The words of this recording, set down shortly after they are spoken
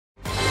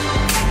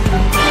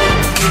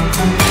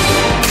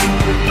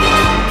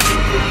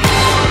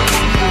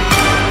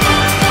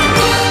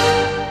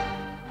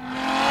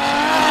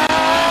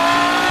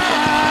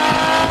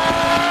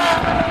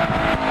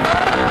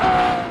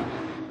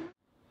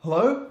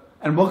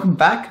And welcome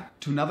back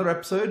to another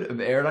episode of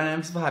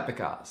Aerodynamics for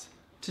Hypercars.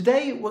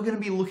 Today we're going to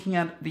be looking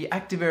at the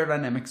active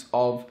aerodynamics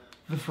of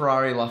the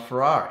Ferrari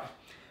LaFerrari.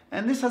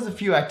 And this has a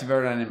few active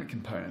aerodynamic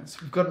components.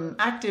 We've got an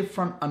active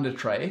front under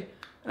tray,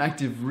 an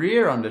active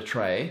rear under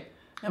tray,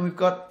 and we've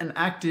got an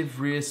active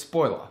rear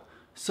spoiler.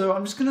 So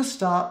I'm just going to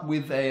start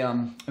with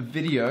a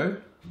video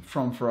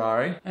from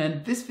Ferrari,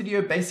 and this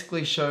video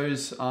basically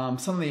shows some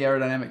of the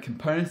aerodynamic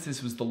components.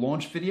 This was the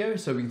launch video,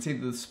 so we can see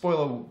that the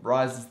spoiler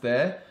rises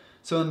there.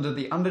 So under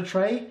the under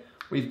tray,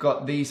 we've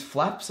got these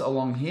flaps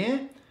along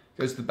here,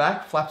 goes to the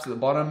back, flaps at the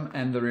bottom,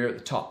 and the rear at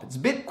the top. It's a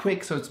bit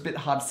quick, so it's a bit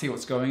hard to see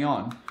what's going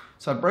on.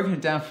 So I've broken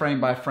it down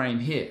frame by frame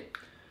here.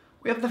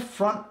 We have the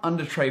front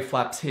under tray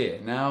flaps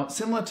here. Now,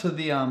 similar to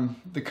the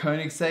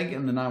Koenigsegg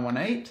and the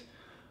 918,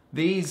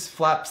 these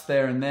flaps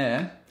there and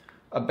there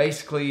are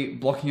basically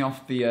blocking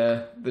off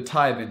the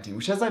tire venting,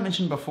 which, as I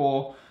mentioned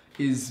before,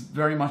 is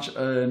very much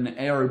an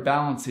aero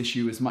balance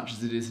issue as much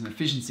as it is an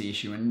efficiency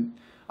issue. And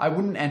I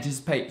wouldn't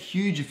anticipate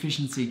huge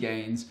efficiency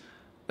gains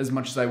as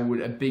much as I would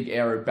a big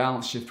aero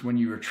balance shift when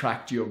you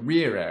retract your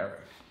rear aero.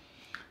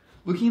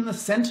 Looking in the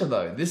center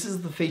though, this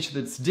is the feature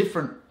that's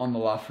different on the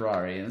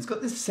LaFerrari, and it's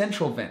got this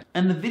central vent.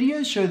 And the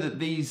videos show that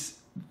these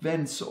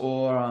vents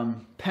or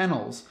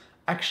panels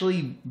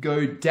actually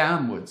go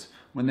downwards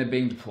when they're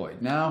being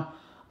deployed. Now,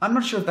 I'm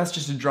not sure if that's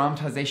just a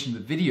dramatization of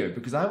the video,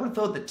 because I would have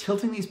thought that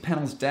tilting these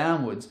panels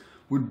downwards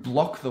would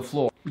block the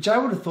floor, which I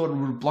would have thought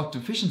would have blocked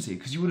efficiency,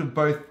 because you would have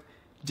both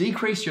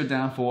decreased your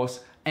downforce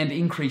and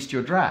increased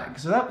your drag.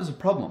 So that was a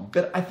problem.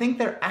 But I think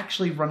they're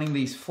actually running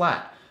these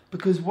flat,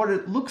 because what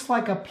it looks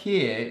like up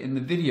here in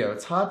the video,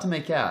 it's hard to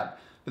make out,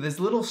 but there's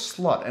a little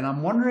slot, and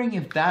I'm wondering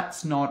if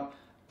that's not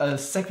a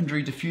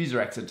secondary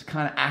diffuser exit to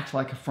kind of act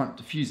like a front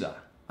diffuser.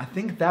 I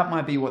think that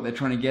might be what they're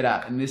trying to get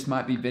at, and this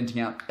might be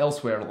venting out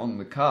elsewhere along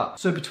the car.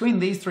 So between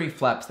these three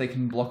flaps, they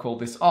can block all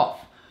this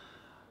off.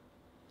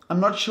 I'm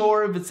not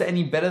sure if it's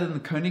any better than the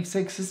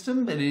Koenigsegg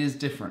system, but it is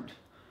different.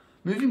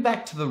 Moving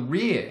back to the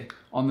rear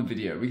on the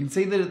video, we can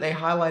see that they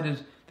highlighted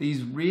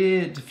these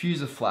rear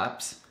diffuser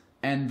flaps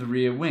and the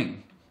rear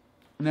wing.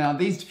 Now,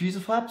 these diffuser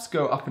flaps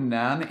go up and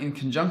down in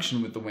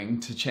conjunction with the wing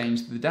to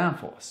change the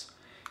downforce.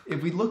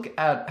 If we look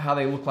at how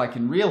they look like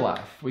in real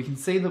life, we can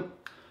see that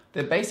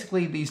they're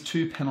basically these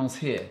two panels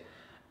here.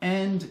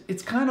 And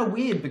it's kind of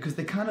weird because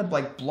they kind of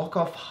like block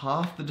off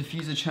half the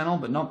diffuser channel,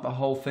 but not the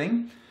whole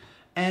thing.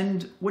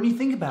 And when you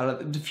think about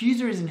it, the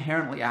diffuser is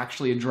inherently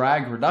actually a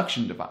drag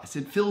reduction device.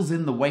 It fills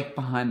in the wake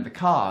behind the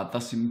car,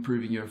 thus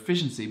improving your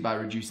efficiency by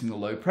reducing the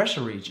low pressure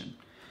region.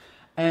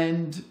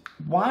 And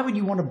why would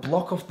you want to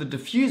block off the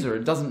diffuser?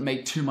 It doesn't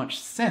make too much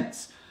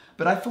sense.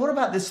 But I thought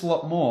about this a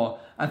lot more,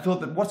 and thought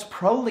that what's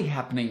probably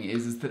happening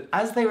is that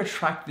as they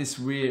retract this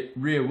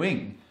rear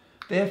wing,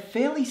 they're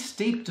fairly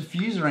steep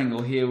diffuser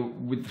angle here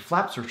with the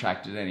flaps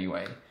retracted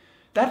anyway.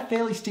 That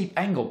fairly steep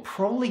angle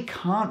probably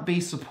can't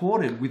be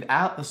supported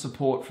without the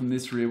support from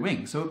this rear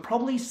wing, so it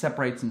probably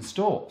separates and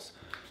stalls.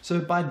 So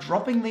by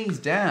dropping these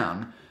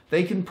down,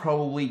 they can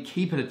probably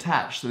keep it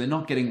attached so they're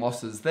not getting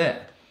losses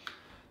there.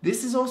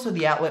 This is also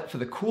the outlet for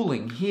the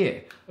cooling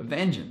here of the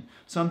engine.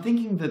 So I'm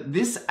thinking that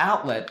this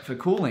outlet for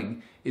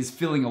cooling is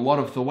filling a lot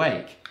of the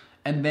wake.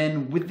 And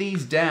then with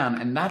these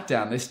down and that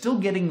down, they're still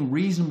getting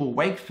reasonable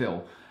wake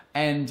fill.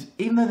 And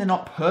even though they're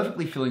not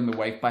perfectly filling the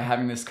wake by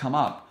having this come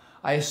up,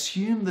 I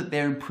assume that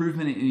their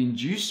improvement in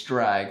induced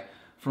drag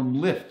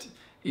from lift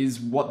is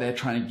what they're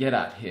trying to get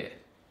at here.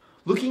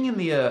 Looking in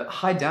the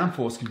high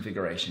downforce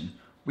configuration,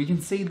 we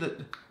can see that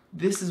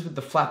this is with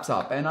the flaps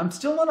up, and I'm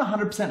still not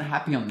 100%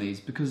 happy on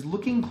these, because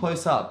looking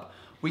close up,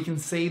 we can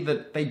see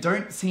that they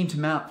don't seem to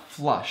mount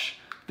flush.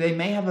 They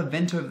may have a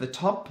vent over the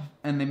top,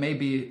 and there may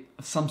be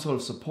some sort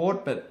of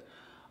support, but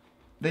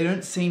they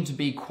don't seem to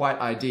be quite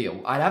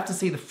ideal. I'd have to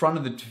see the front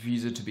of the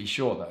diffuser to be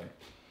sure though.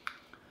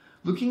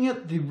 Looking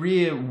at the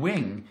rear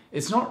wing,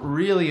 it's not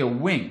really a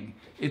wing,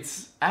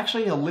 it's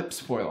actually a lip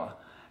spoiler.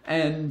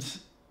 And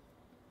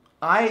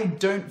I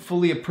don't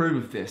fully approve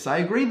of this. I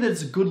agree that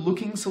it's a good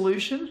looking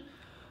solution,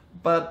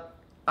 but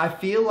I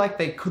feel like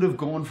they could have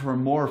gone for a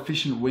more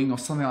efficient wing or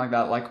something like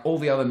that, like all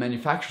the other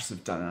manufacturers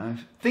have done. And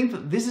I think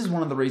that this is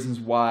one of the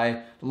reasons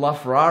why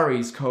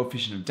LaFerrari's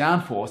coefficient of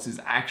downforce is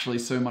actually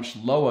so much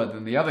lower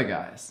than the other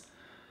guys.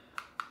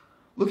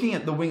 Looking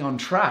at the wing on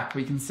track,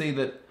 we can see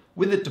that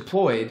with it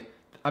deployed,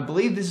 I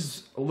believe this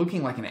is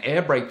looking like an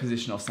air brake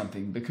position or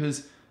something,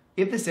 because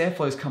if this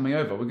airflow is coming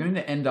over, we're going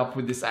to end up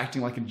with this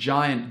acting like a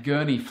giant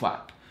gurney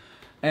flap.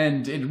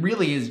 And it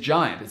really is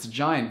giant. It's a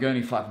giant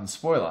gurney flap and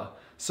spoiler.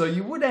 So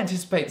you would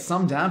anticipate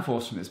some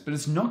downforce from this, but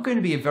it's not going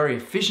to be a very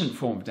efficient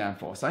form of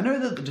downforce. I know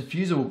that the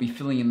diffuser will be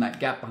filling in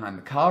that gap behind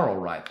the car all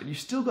right, but you've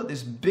still got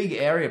this big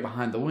area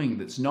behind the wing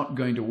that's not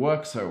going to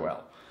work so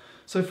well.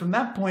 So from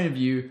that point of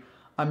view,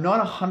 I'm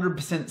not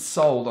 100%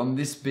 sold on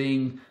this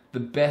being the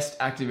best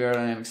active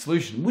aerodynamic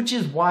solution, which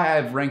is why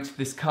I've ranked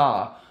this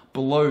car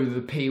below the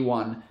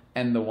P1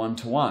 and the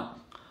 1-to-1.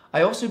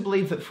 I also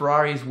believe that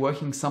Ferrari is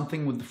working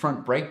something with the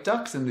front brake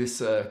ducts and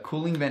this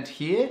cooling vent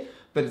here,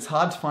 but it's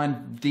hard to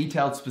find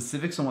detailed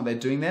specifics on what they're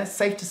doing there.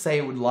 Safe to say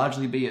it would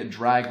largely be a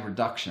drag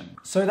reduction.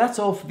 So that's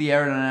all for the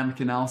aerodynamic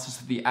analysis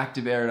of the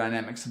active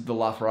aerodynamics of the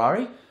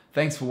LaFerrari.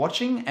 Thanks for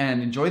watching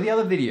and enjoy the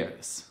other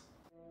videos.